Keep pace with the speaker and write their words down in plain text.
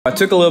I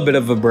took a little bit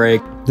of a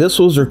break. This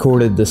was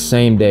recorded the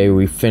same day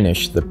we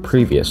finished the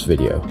previous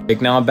video.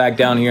 Now I'm back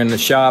down here in the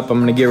shop.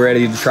 I'm gonna get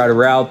ready to try to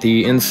route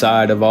the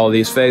inside of all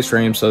these face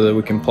frames so that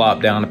we can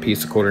plop down a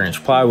piece of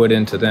 1/4-inch plywood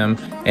into them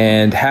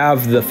and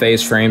have the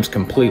face frames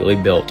completely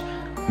built.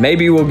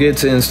 Maybe we'll get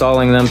to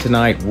installing them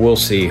tonight. We'll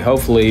see.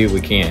 Hopefully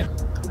we can.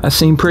 I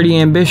seem pretty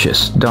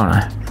ambitious, don't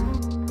I?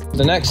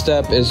 The next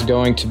step is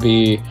going to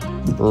be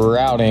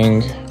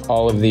routing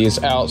all of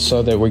these out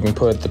so that we can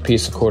put the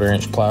piece of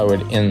 1/4-inch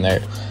plywood in there.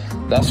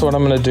 That's what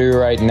I'm gonna do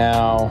right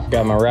now.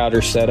 Got my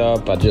router set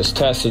up. I just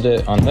tested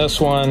it on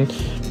this one.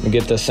 We'll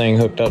get this thing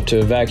hooked up to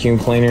a vacuum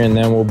cleaner and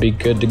then we'll be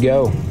good to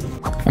go.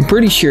 I'm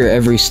pretty sure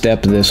every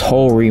step of this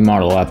whole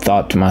remodel I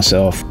thought to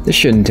myself, this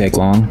shouldn't take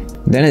long.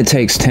 Then it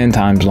takes 10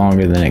 times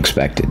longer than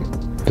expected.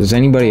 Does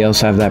anybody else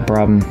have that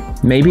problem?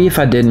 Maybe if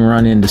I didn't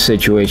run into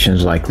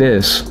situations like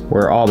this,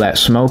 where all that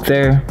smoke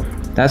there,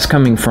 that's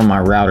coming from my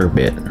router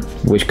bit,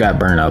 which got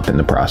burned up in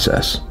the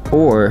process.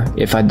 Or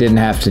if I didn't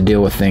have to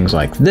deal with things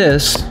like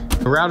this.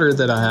 The router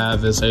that I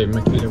have is a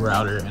Makeover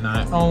router and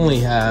I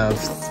only have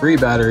 3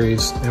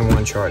 batteries and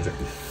 1 charger.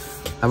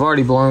 I've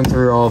already blown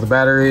through all the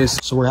batteries,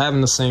 so we're having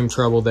the same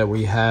trouble that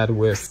we had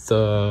with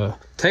the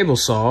table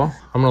saw.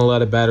 I'm gonna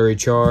let a battery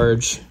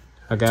charge.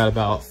 I got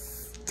about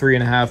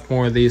 3.5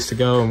 more of these to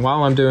go, and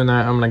while I'm doing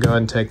that, I'm gonna go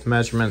ahead and take the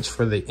measurements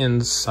for the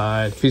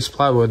inside piece of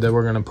plywood that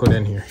we're gonna put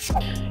in here.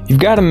 You've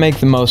got to make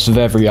the most of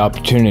every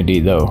opportunity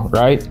though,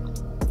 right?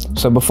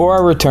 So before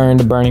I returned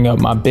to burning up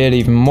my bit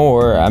even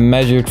more, I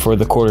measured for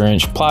the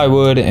 1/4-inch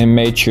plywood and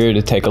made sure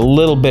to take a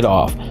little bit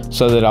off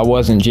so that I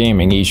wasn't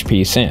jamming each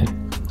piece in.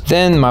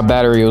 Then my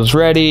battery was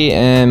ready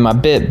and my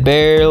bit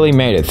barely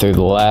made it through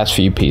the last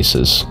few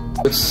pieces.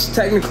 It's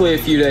technically a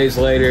few days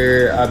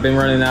later. I've been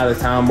running out of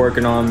time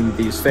working on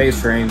these face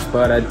frames,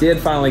 but I did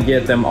finally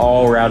get them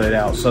all routed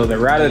out. So they're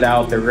routed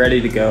out, they're ready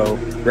to go,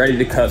 ready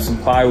to cut some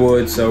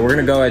plywood. So we're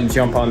gonna go ahead and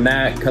jump on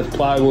that, cut the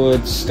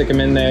plywood, stick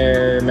them in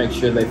there, make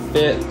sure they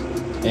fit.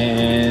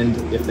 And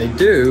if they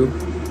do,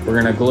 we're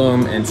gonna glue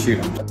them and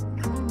shoot them.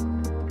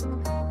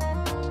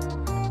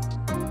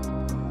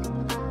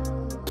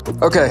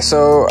 Okay,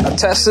 so I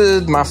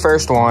tested my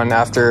first one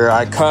after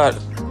I cut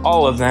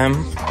all of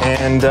them,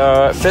 and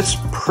it fits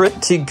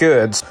pretty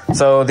good.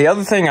 So the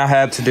other thing I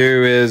had to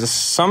do is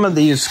some of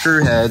these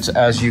screw heads,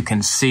 as you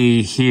can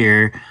see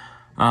here,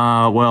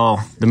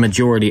 well, the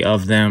majority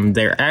of them,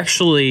 they're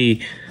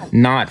actually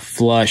not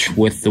flush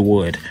with the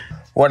wood.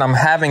 What I'm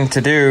having to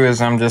do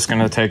is I'm just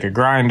gonna take a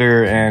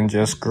grinder and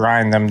just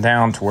grind them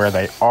down to where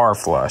they are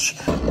flush.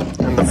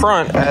 And the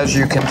front, as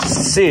you can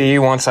see,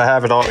 once I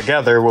have it all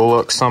together, will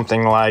look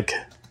something like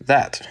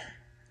that,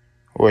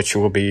 which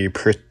will be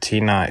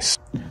pretty nice.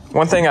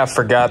 One thing I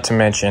forgot to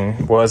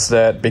mention was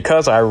that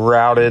because I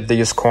routed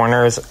these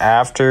corners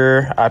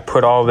after I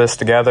put all this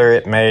together,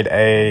 it made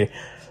a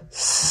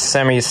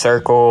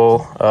semicircle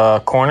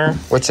corner,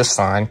 which is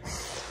fine.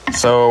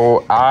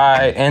 So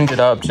I ended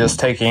up just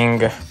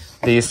taking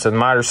these to the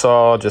miter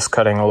saw, just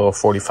cutting a little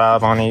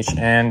 45 on each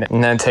end,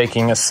 and then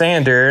taking a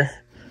sander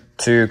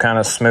to kind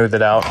of smooth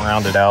it out and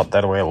round it out.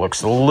 That way it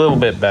looks a little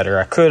bit better.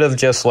 I could have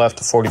just left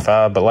the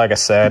 45, but like I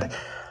said,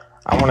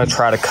 I want to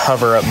try to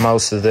cover up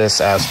most of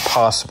this as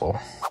possible.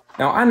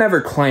 Now, I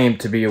never claimed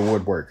to be a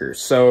woodworker,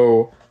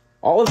 so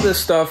all of this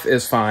stuff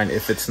is fine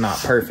if it's not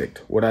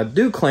perfect. What I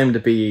do claim to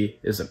be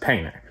is a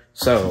painter.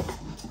 So,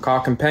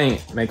 caulk and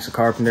paint makes a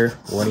carpenter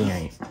what he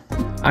ain't.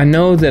 I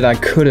know that I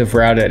could have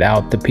routed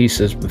out the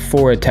pieces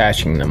before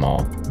attaching them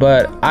all,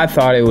 but I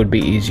thought it would be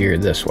easier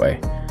this way.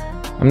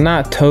 I'm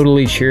not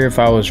totally sure if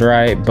I was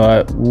right,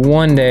 but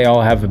one day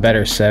I'll have a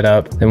better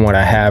setup than what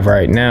I have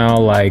right now,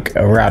 like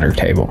a router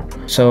table.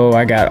 So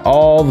I got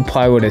all the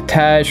plywood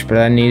attached, but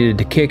I needed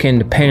to kick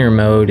into painter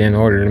mode in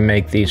order to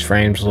make these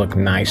frames look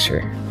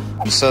nicer.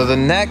 So the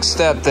next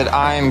step that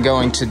I am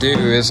going to do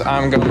is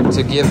I'm going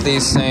to give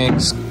these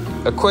things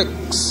a quick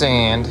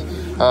sand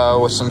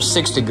with some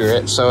 60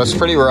 grit. So it's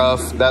pretty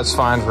rough, that's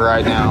fine for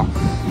right now.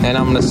 And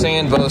I'm gonna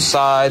sand both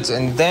sides,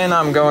 and then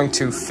I'm going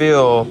to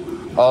fill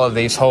all of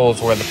these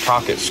holes where the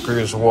pocket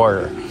screws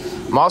were.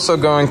 I'm also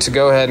going to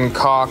go ahead and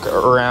caulk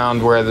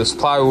around where this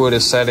plywood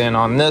is set in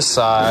on this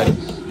side.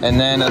 And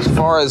then as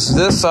far as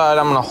this side,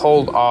 I'm gonna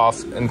hold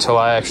off until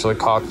I actually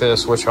caulk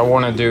this, which I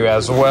wanna do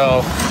as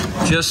well,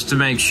 just to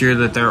make sure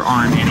that there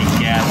aren't any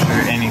gaps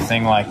or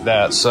anything like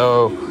that.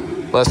 So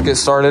let's get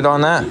started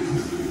on that.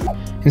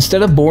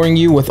 Instead of boring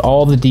you with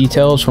all the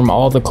details from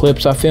all the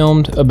clips I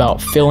filmed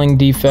about filling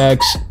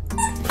defects,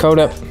 code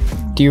up,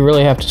 do you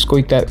really have to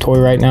squeak that toy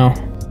right now?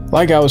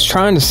 Like I was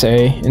trying to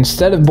say,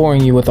 instead of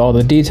boring you with all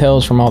the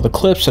details from all the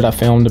clips that I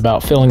filmed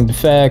about filling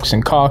defects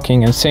and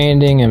caulking and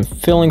sanding and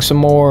filling some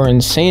more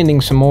and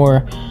sanding some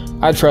more,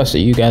 I trust that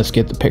you guys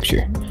get the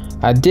picture.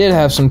 I did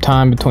have some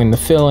time between the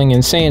filling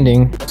and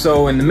sanding.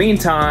 So in the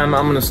meantime,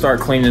 I'm gonna start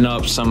cleaning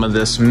up some of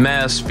this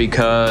mess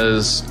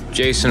because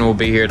Jason will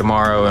be here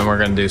tomorrow and we're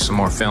gonna do some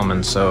more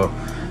filming. So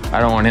I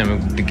don't want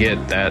him to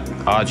get that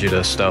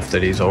agita stuff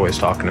that he's always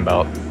talking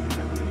about.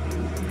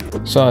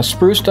 So I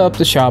spruced up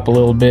the shop a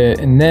little bit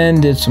and then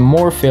did some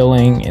more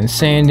filling and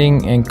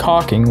sanding and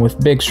caulking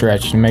with Big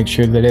Stretch to make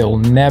sure that it will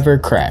never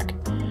crack.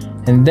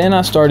 And then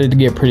I started to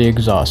get pretty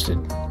exhausted.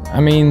 I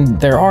mean,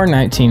 there are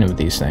 19 of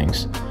these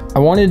things. I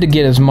wanted to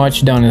get as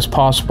much done as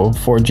possible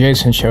before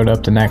Jason showed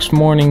up the next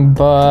morning,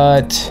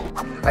 but...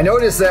 I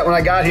noticed that when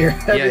I got here,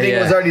 everything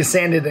was already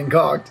sanded and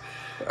caulked.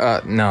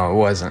 No, it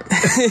wasn't.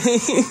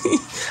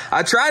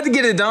 I tried to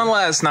get it done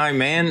last night,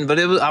 man, but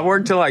I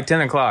worked till like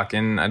 10 o'clock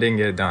and I didn't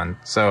get it done,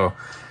 so...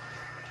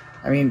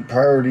 I mean,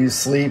 priorities,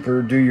 sleep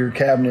or do your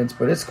cabinets,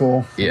 but it's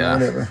cool. Yeah.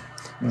 Whatever.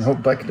 I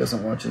hope Becca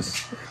doesn't watch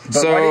this. But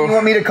why didn't you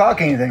want me to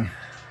caulk anything?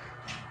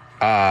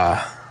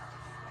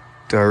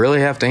 Do I really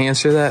have to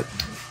answer that?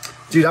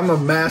 Dude, I'm a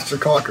master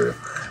caulker.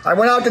 I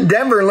went out to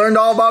Denver and learned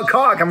all about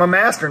caulk. I'm a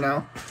master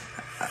now.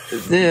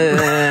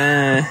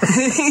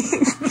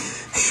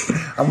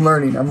 I'm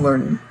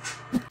learning.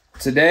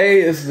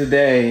 Today is the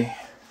day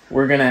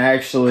we're gonna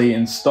actually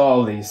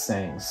install these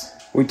things.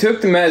 We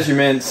took the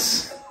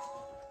measurements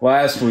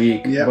last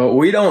week, but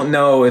we don't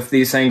know if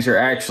these things are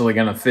actually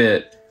gonna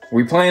fit.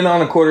 We planned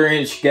on a 1/4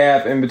 inch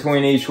gap in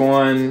between each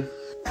one.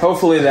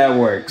 Hopefully that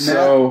works.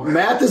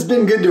 Math has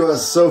been good to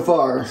us so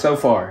far.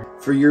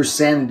 For your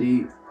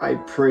sanity, I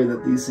pray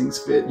that these things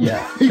fit.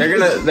 Yeah, they're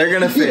gonna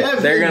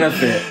fit. They're gonna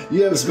fit.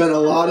 You have spent a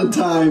lot of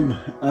time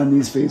on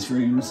these face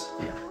frames,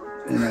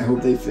 and I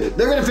hope they fit.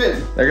 They're gonna fit.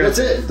 That's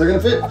it. They're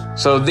gonna fit.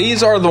 So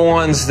these are the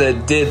ones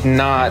that did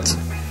not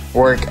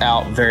work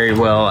out very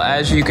well.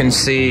 As you can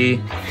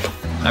see,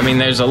 I mean,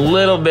 there's a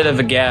little bit of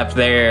a gap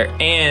there,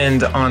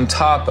 and on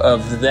top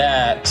of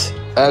that,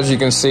 as you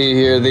can see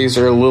here, these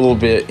are a little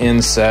bit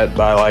inset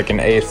by like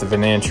 1/8 of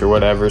an inch or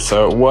whatever,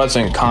 so it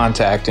wasn't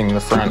contacting the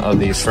front of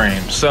these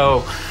frames.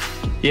 So,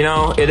 you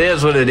know, it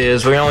is what it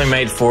is. We only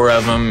made 4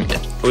 of them.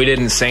 We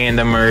didn't sand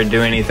them or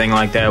do anything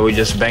like that. We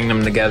just banged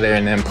them together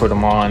and then put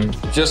them on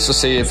just to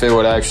see if it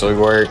would actually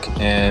work,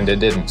 and it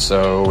didn't.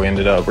 So we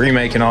ended up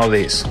remaking all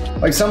these.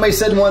 Like somebody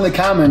said in one of the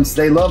comments,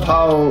 they love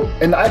how,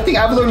 and I think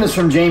I've learned this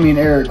from Jamie and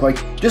Eric, like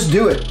just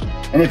do it.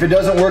 And if it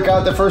doesn't work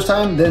out the first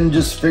time, then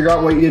just figure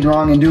out what you did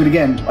wrong and do it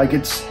again. Like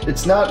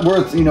it's not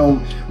worth, you know,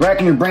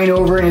 racking your brain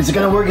over and is it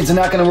gonna work, is it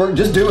not gonna work?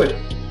 Just do it.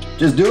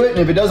 Just do it, and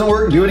if it doesn't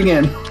work, do it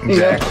again.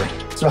 Exactly. You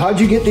know? So how'd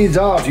you get these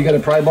off? You got a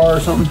pry bar or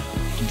something?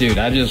 Dude,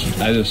 I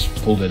just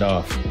pulled it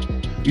off.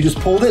 You just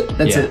pulled it?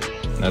 That's it?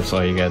 That's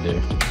all you gotta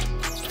do.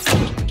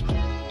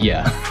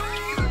 Yeah.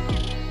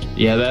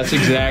 Yeah, that's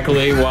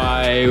exactly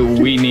why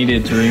we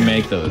needed to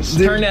remake those.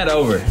 Turn that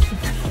over.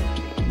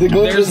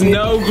 There's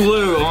no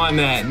glue on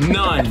that,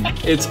 none.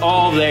 It's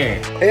all there.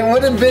 It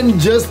would have been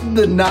just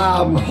the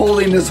knob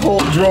holding this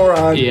whole drawer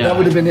on. Yeah. That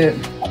would have been it.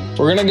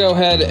 We're gonna go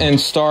ahead and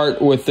start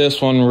with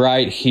this one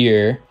right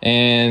here.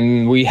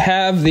 And we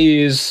have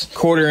these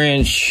 1/4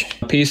 inch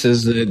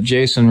pieces that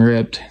Jason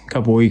ripped a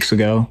couple weeks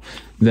ago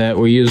that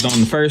we used on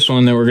the first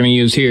one that we're gonna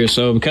use here.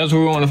 So because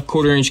we want a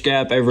 1/4 inch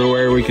gap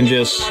everywhere, we can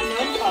just...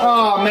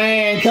 Oh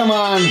man, come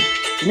on.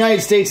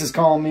 United States is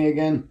calling me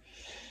again.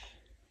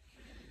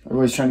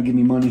 Everybody's trying to give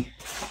me money.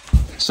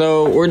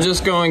 So we're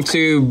just going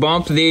to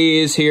bump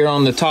these here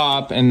on the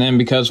top, and then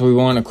because we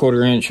want a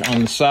 1/4 inch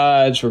on the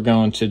sides, we're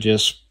going to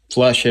just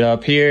flush it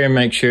up here and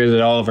make sure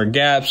that all of our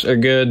gaps are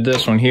good.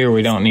 This one here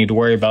we don't need to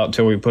worry about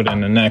until we put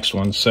in the next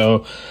one.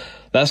 So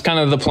that's kind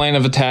of the plan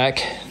of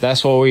attack.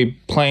 That's what we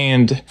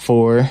planned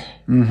for.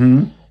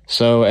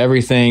 So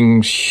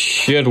everything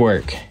should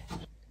work.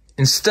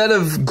 Instead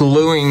of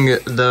gluing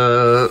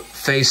the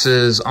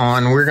faces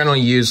on, we're going to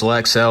use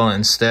Lexel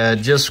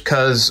instead, just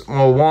because,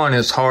 well, one,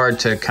 it's hard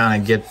to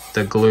kind of get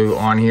the glue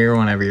on here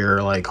whenever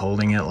you're like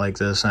holding it like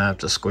this and have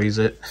to squeeze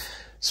it.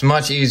 It's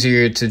much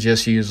easier to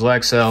just use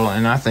Lexel,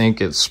 and I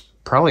think it's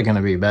probably going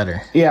to be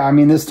better. Yeah, I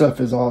mean, this stuff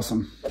is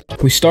awesome.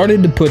 We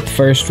started to put the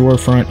first drawer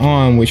front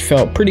on, which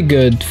felt pretty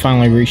good to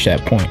finally reach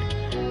that point.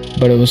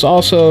 But it was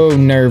also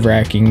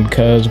nerve-wracking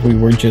because we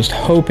were just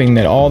hoping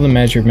that all the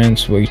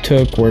measurements we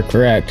took were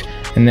correct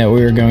and that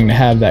we were going to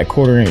have that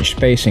 1/4 inch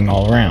spacing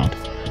all around.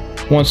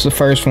 Once the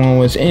first one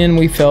was in,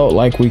 we felt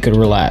like we could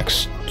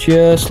relax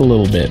just a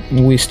little bit.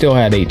 We still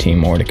had 18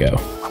 more to go.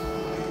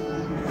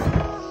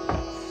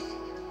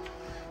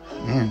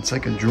 Man, it's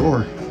like a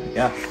drawer.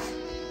 Yeah.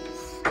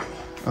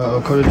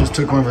 Coda just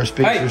took one of our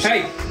spacers.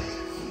 Hey!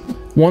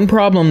 One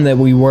problem that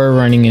we were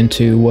running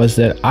into was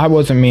that I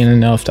wasn't man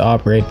enough to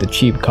operate the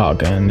cheap caulk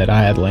gun that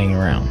I had laying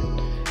around.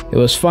 It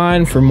was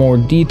fine for more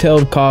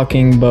detailed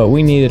caulking, but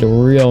we needed a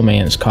real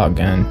man's caulk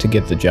gun to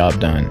get the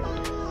job done.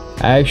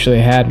 I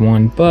actually had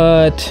one,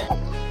 but...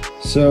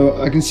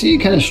 So, I can see you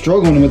kind of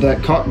struggling with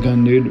that caulk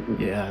gun, dude.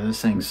 Yeah,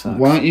 this thing sucks.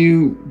 Why don't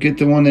you get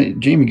the one that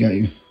Jamie got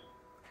you?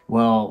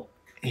 Well,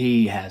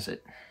 he has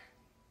it.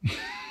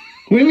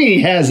 What do you mean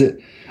he has it?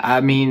 I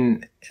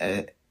mean...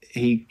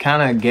 he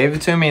kind of gave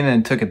it to me and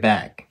then took it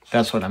back.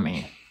 That's what I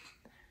mean.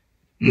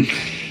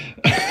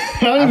 I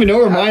don't even know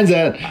where mine's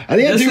at. I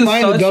think I threw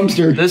mine in the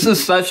dumpster. This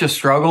is such a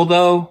struggle,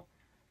 though.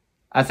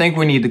 I think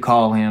we need to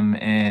call him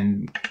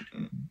and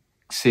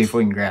see if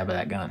we can grab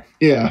that gun.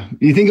 Yeah.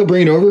 You think he'll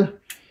bring it over?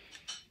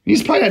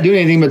 He's probably not doing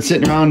anything but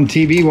sitting around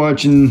TV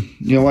watching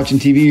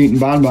TV, eating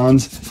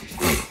bonbons.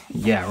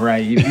 Yeah,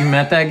 right. You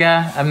met that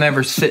guy? I've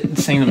never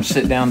seen him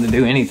sit down to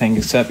do anything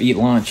except eat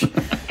lunch.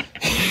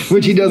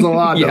 Which he does a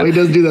lot, though. Yeah, he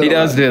does do that. He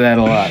does do that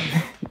a lot.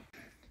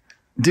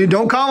 Dude,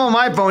 don't call him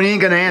on my phone. He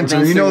ain't gonna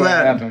answer. You know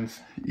that. Happens.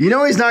 You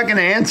know he's not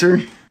gonna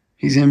answer.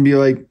 He's gonna be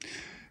like,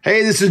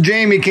 "Hey, this is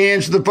Jamie.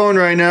 Can't answer the phone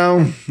right now."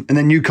 And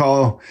then you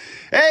call.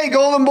 Hey,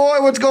 golden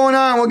boy, what's going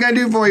on? What can I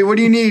do for you? What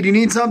do you need? You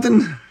need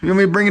something? You want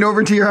me to bring it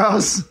over to your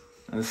house?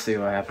 Let's see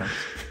what happens.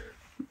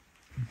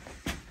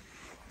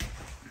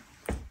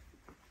 He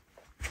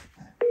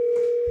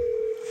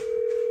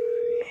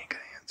ain't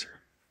gonna answer.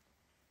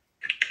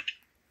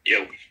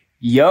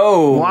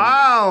 Yo.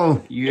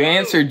 Wow. You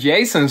answered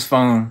Jason's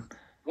phone.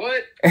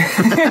 What?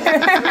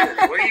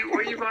 What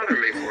are you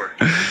bothering me for?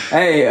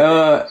 Hey,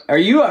 are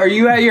you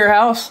at your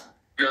house?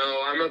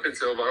 No, I'm up in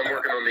Silva. I'm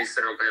working on these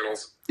sound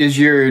panels. Is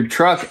your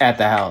truck at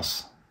the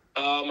house?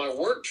 My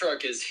work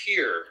truck is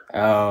here.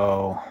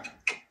 Oh.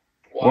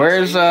 Why?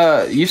 Where's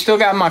you still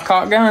got my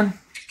caulk gun?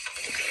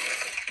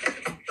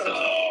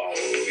 Oh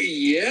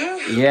yeah.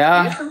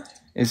 Yeah.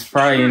 It's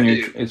probably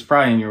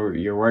in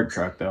your work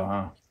truck though,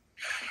 huh?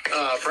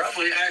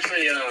 Probably.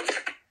 Actually, hang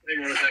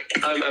on a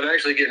second. I'm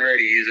actually getting ready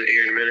to use it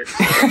here in a minute.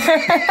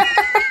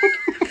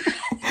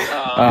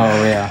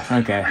 Oh yeah.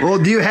 Okay. Well,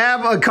 do you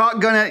have a caulk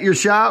gun at your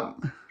shop?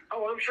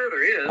 Oh, I'm sure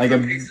there is. Like a a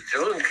piece of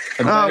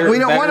junk. We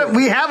don't want it.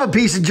 We have a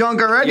piece of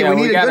junk already. Yeah,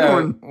 we need a good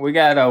one. We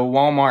got a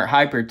Walmart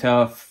Hyper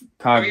Tough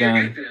caulk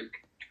gun. Good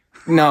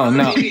No.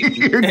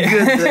 You're good.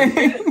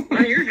 then. No,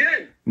 you're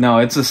good. No,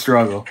 it's a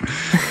struggle.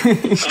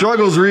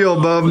 Struggle's real,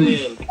 bub.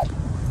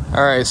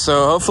 All right,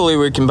 so hopefully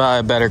we can buy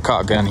a better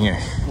caulk gun here.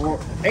 Well,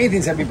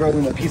 anything's happy brother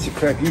than that piece of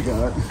crap you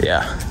got.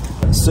 Yeah.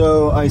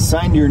 So I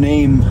signed your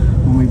name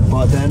when we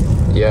bought that.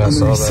 Yeah, I on the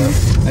saw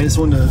receipt. that. I just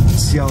wanted to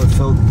see how it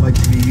felt like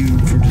to be you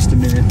for just a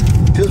minute.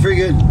 Feels pretty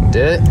good.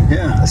 Did it?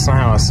 Yeah. That's not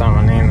how I saw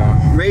my name though.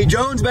 Ray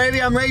Jones,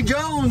 baby. I'm Ray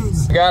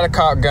Jones. I got a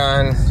caulk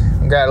gun.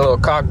 I got a little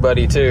caulk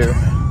buddy too.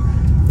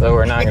 Though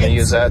we're not going to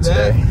use that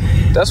today.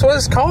 That's what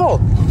it's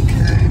called.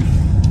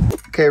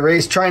 Okay,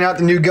 Ray's trying out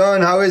the new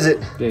gun. How is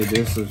it? Dude,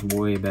 this is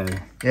way better.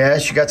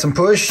 Yes, you got some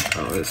push?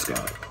 Oh, it's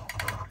got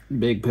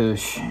big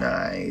push.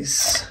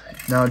 Nice.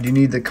 Now, do you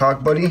need the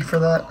caulk buddy for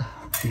that?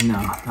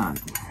 No,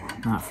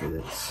 not for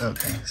this.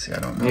 Okay, see, I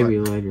don't know. Maybe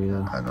later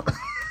though. I don't.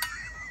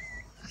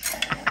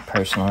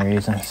 Personal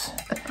reasons.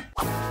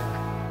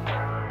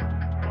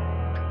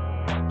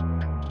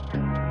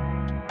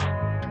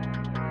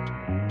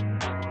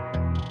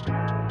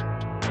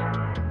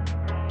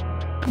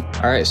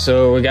 All right,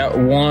 so we got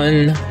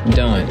one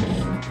done.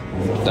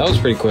 That was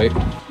pretty quick.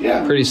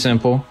 Yeah. Pretty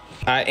simple.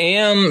 I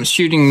am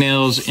shooting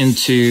nails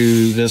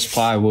into this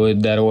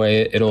plywood. That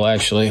way it'll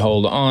actually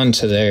hold on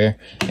to there.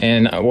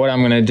 And what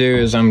I'm gonna do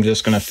is I'm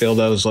just gonna fill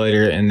those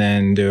later and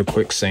then do a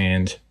quick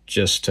sand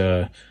just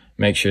to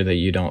make sure that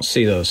you don't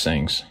see those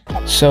things.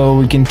 So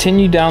we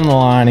continued down the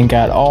line and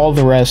got all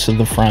the rest of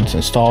the fronts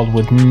installed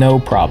with no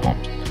problem.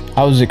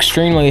 I was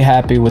extremely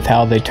happy with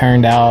how they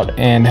turned out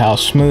and how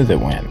smooth it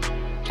went.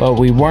 But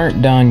we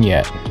weren't done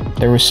yet.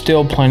 There was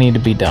still plenty to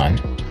be done.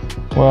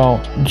 Well,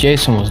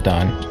 Jason was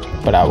done,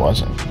 but I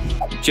wasn't.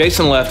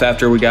 Jason left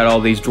after we got all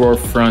these drawer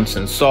fronts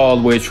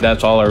installed, which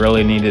that's all I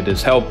really needed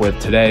his help with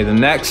today. The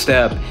next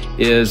step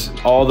is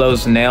all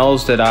those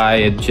nails that I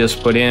had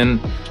just put in.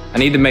 I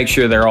need to make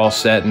sure they're all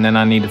set, and then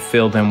I need to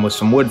fill them with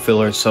some wood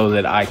filler so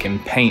that I can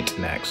paint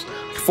next.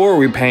 Before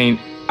we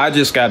paint, I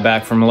just got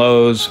back from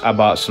Lowe's. I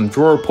bought some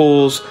drawer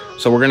pulls,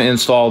 so we're gonna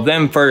install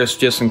them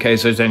first just in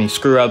case there's any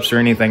screw ups or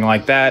anything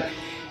like that.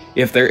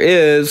 If there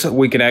is,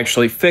 we can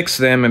actually fix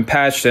them and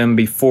patch them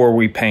before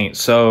we paint.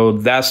 So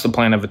that's the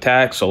plan of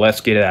attack, so let's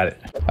get at it.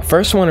 I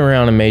first went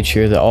around and made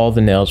sure that all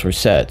the nails were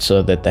set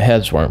so that the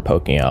heads weren't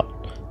poking out.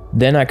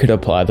 Then I could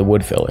apply the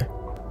wood filler.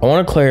 I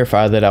want to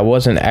clarify that I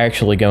wasn't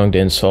actually going to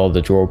install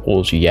the drawer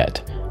pulls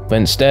yet, but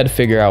instead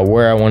figure out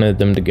where I wanted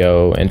them to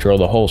go and drill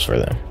the holes for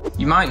them.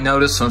 You might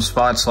notice some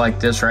spots like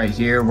this right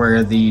here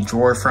where the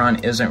drawer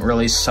front isn't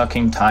really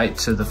sucking tight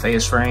to the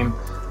face frame,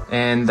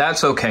 and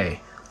that's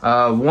okay.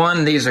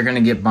 One, these are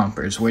gonna get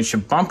bumpers, which a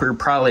bumper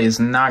probably is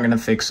not gonna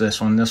fix this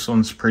one. This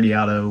one's pretty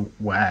out of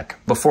whack.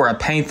 Before I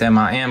paint them,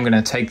 I am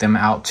gonna take them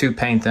out to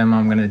paint them.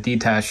 I'm gonna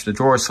detach the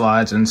drawer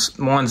slides, and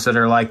ones that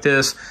are like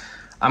this,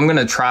 I'm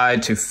gonna try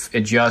to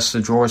adjust the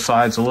drawer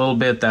slides a little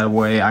bit. That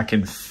way I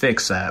can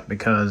fix that,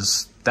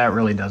 because that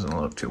really doesn't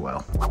look too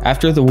well.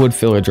 After the wood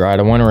filler dried,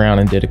 I went around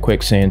and did a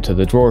quick sand to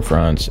the drawer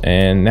fronts,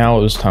 and now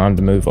it was time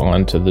to move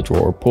on to the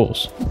drawer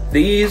pulls.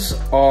 These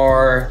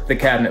are the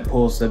cabinet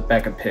pulls that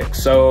Becca picked.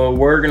 So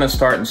we're gonna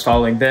start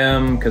installing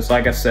them, because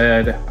like I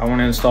said, I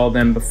wanna install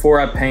them before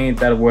I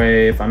paint. That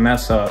way, if I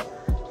mess up,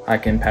 I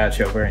can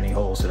patch over any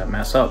holes that I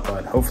mess up,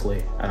 but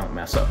hopefully I don't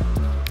mess up.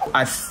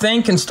 I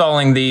think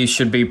installing these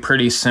should be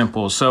pretty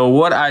simple. So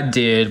what I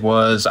did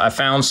was I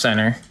found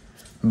center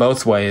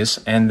both ways,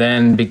 and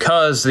then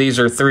because these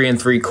are 3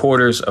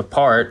 3/4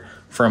 apart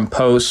from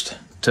post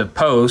to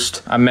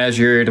post, I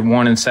measured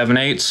 1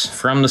 7/8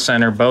 from the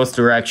center both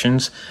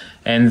directions,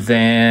 and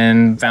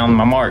then found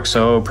my mark.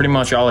 So pretty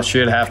much all I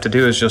should have to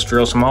do is just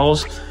drill some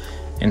holes,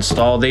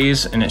 install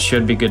these, and it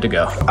should be good to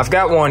go. I've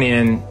got one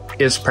in,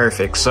 it's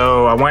perfect.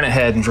 So I went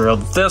ahead and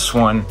drilled this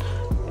one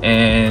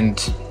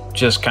and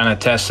just kind of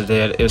tested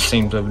it. It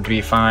seemed to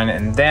be fine.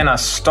 And then I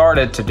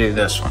started to do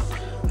this one.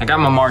 I got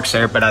my marks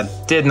there, but I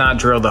did not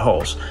drill the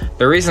holes.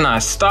 The reason I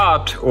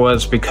stopped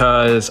was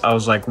because I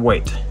was like,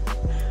 wait,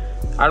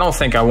 I don't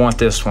think I want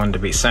this one to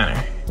be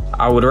center.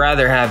 I would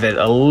rather have it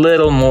a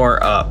little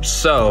more up.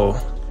 So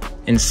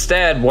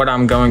instead, what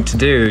I'm going to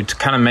do to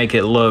kind of make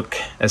it look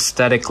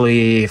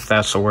aesthetically, if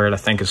that's the word, I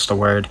think it's the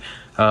word,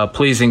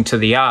 pleasing to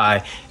the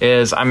eye,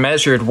 is I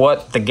measured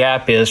what the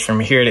gap is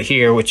from here to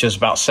here, which is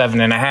about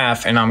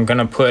 7.5, and I'm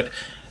gonna put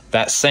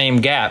that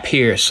same gap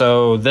here.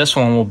 So this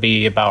one will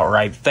be about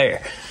right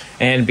there.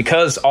 And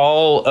because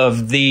all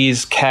of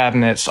these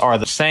cabinets are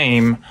the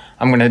same,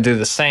 I'm gonna do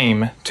the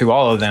same to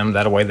all of them.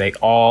 That way they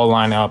all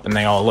line up and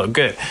they all look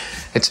good.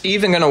 It's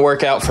even gonna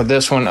work out for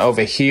this one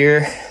over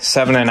here,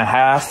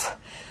 7.5.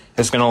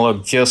 It's gonna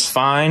look just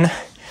fine.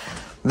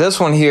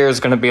 This one here is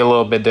gonna be a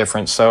little bit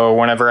different. So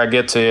whenever I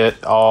get to it,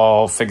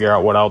 I'll figure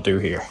out what I'll do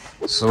here.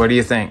 So what do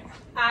you think?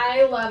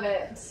 I love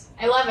it.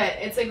 I love it.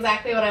 It's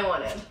exactly what I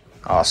wanted.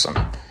 Awesome.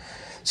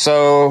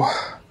 So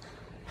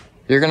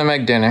you're gonna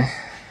make dinner,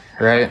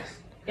 right?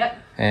 Yep.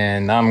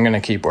 And I'm gonna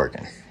keep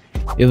working.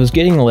 It was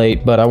getting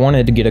late, but I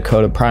wanted to get a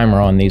coat of primer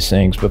on these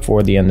things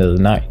before the end of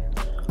the night.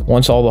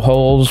 Once all the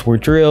holes were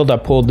drilled, I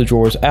pulled the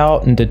drawers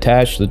out and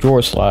detached the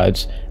drawer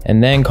slides,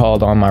 and then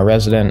called on my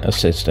resident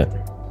assistant.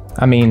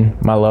 I mean,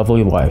 my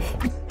lovely wife.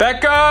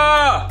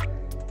 Becca!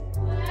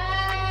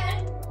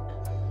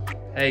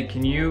 Hey,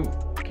 can you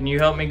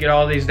help me get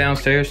all these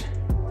downstairs?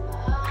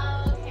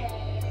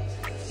 Okay.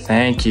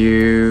 Thank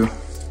you.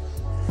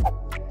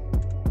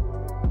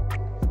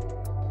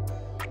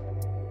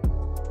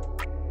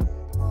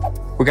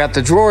 We got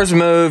the drawers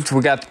moved,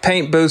 we got the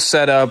paint booth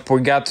set up,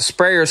 we got the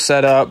sprayer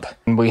set up,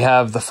 and we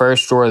have the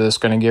first drawer that's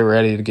gonna get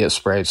ready to get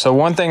sprayed. So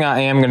one thing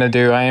I am gonna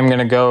do, I am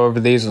gonna go over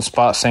these and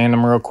spot sand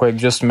them real quick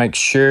just to make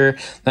sure.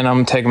 Then I'm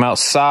gonna take them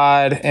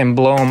outside and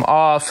blow them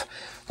off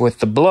with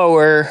the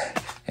blower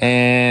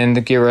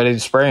and get ready to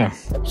spray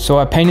them. So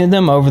I painted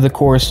them over the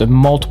course of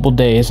multiple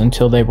days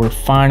until they were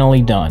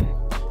finally done.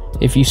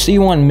 If you see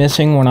one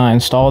missing when I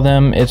install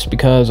them, it's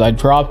because I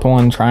dropped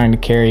one trying to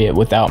carry it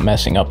without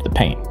messing up the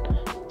paint.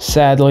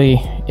 Sadly,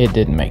 it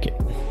didn't make it.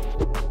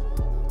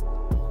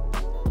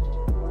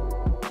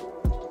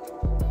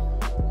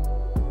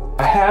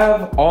 I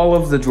have all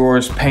of the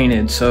drawers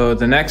painted, so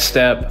the next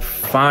step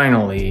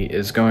finally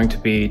is going to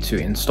be to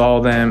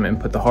install them and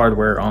put the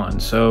hardware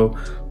on. So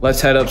let's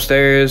head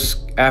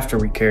upstairs after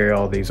we carry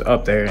all these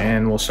up there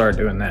and we'll start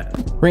doing that.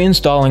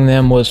 Reinstalling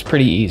them was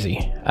pretty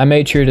easy. I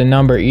made sure to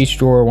number each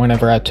drawer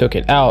whenever I took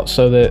it out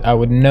so that I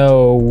would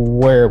know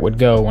where it would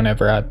go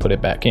whenever I put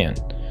it back in.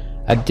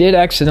 I did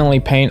accidentally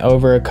paint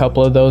over a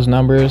couple of those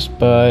numbers,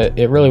 but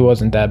it really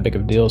wasn't that big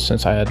of a deal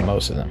since I had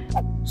most of them.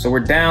 So we're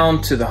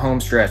down to the home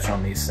stretch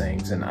on these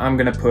things, and I'm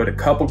gonna put a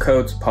couple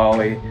coats of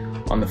poly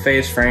on the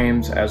face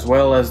frames as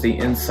well as the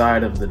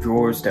inside of the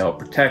drawers to help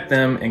protect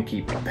them and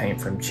keep the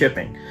paint from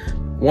chipping.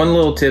 One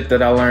little tip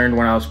that I learned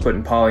when I was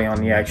putting poly on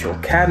the actual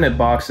cabinet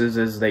boxes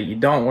is that you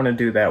don't want to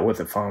do that with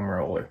a foam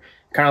roller.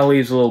 It kind of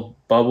leaves little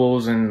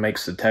bubbles and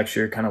makes the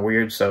texture kind of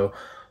weird, so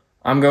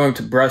I'm going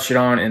to brush it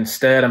on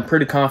instead. I'm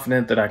pretty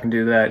confident that I can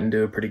do that and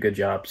do a pretty good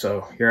job,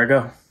 so here I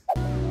go.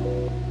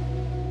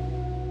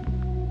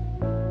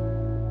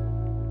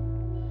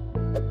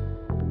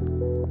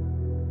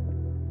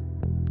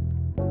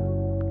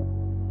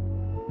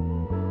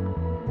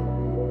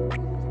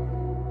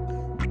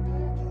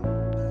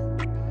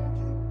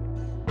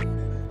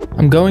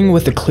 I'm going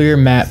with a clear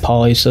matte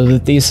poly so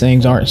that these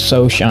things aren't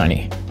so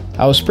shiny.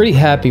 I was pretty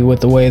happy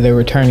with the way they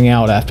were turning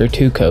out after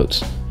 2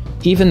 coats.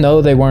 Even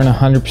though they weren't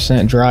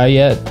 100% dry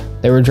yet,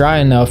 they were dry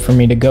enough for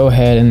me to go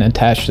ahead and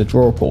attach the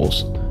drawer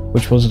pulls,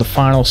 which was the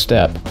final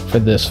step for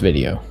this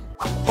video.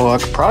 Well, I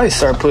could probably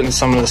start putting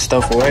some of the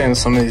stuff away in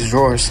some of these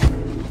drawers.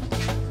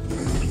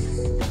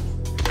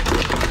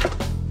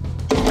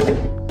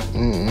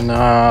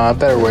 Nah, I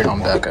better wait on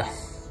Becca.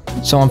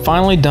 So I'm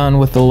finally done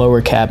with the lower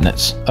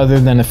cabinets, other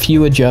than a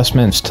few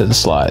adjustments to the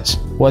slides.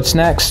 What's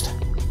next?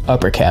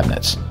 Upper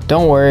cabinets.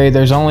 Don't worry,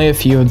 there's only a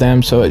few of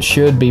them, so it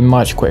should be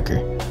much quicker.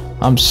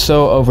 I'm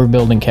so over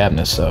building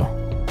cabinets though.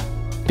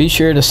 Be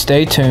sure to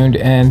stay tuned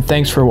and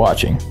thanks for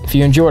watching. If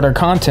you enjoyed our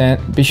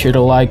content, be sure to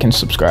like and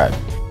subscribe.